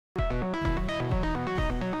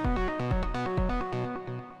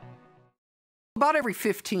About every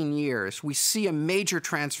 15 years, we see a major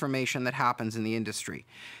transformation that happens in the industry.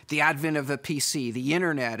 The advent of the PC, the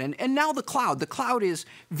internet, and now the cloud. The cloud is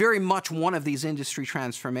very much one of these industry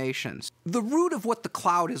transformations. The root of what the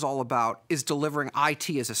cloud is all about is delivering IT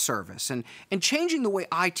as a service and changing the way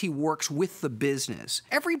IT works with the business.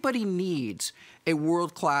 Everybody needs a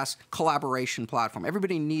world-class collaboration platform.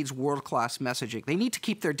 Everybody needs world-class messaging. They need to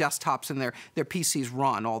keep their desktops and their PCs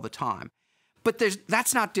run all the time. But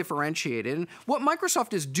that's not differentiated. And what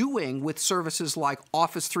Microsoft is doing with services like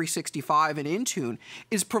Office 365 and Intune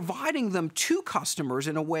is providing them to customers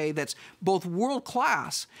in a way that's both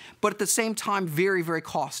world-class, but at the same time very, very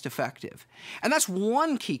cost-effective. And that's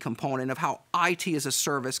one key component of how IT as a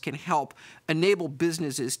service can help enable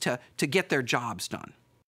businesses to get their jobs done.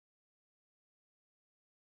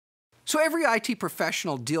 So every IT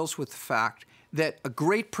professional deals with the fact that a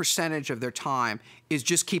great percentage of their time is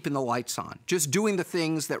just keeping the lights on, just doing the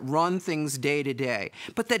things that run things day to day,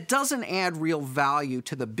 but that doesn't add real value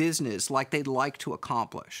to the business like they'd like to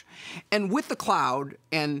accomplish. And with the cloud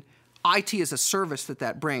and IT as a service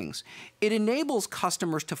that brings, it enables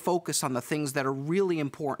customers to focus on the things that are really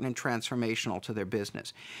important and transformational to their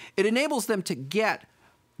business. It enables them to get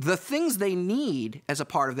the things they need as a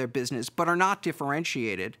part of their business but are not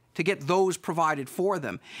differentiated, to get those provided for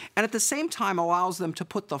them, and at the same time allows them to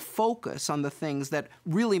put the focus on the things that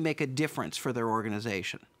really make a difference for their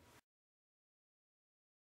organization.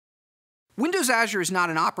 Windows Azure is not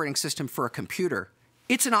an operating system for a computer.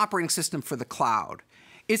 It's an operating system for the cloud.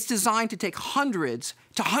 It's designed to take hundreds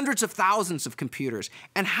to hundreds of thousands of computers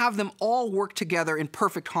and have them all work together in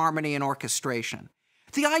perfect harmony and orchestration.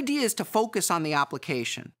 The idea is to focus on the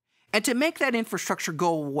application and to make that infrastructure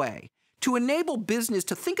go away, to enable business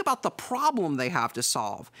to think about the problem they have to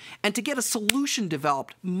solve and to get a solution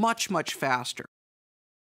developed much, much faster.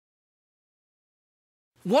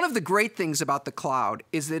 One of the great things about the cloud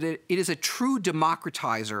is that it is a true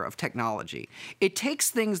democratizer of technology. It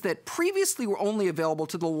takes things that previously were only available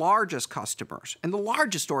to the largest customers and the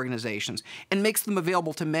largest organizations and makes them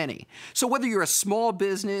available to many. So whether you're a small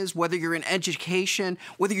business, whether you're in education,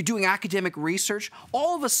 whether you're doing academic research,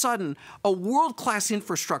 all of a sudden a world-class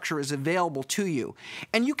infrastructure is available to you.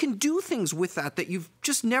 And you can do things with that you've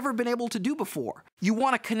just never been able to do before. You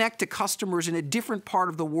want to connect to customers in a different part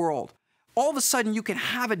of the world. All of a sudden, you can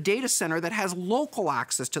have a data center that has local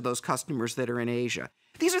access to those customers that are in Asia.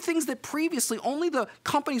 These are things that previously only the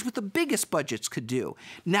companies with the biggest budgets could do.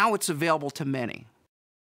 Now it's available to many.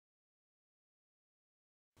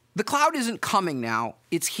 The cloud isn't coming now,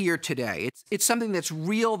 it's here today. It's something that's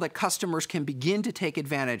real that customers can begin to take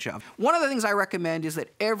advantage of. One of the things I recommend is that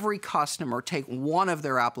every customer take one of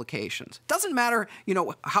their applications. Doesn't matter,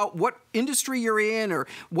 what industry you're in or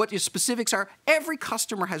what your specifics are, every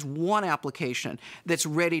customer has one application that's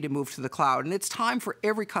ready to move to the cloud. And it's time for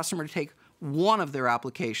every customer to take one of their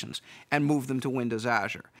applications and move them to Windows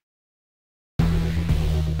Azure.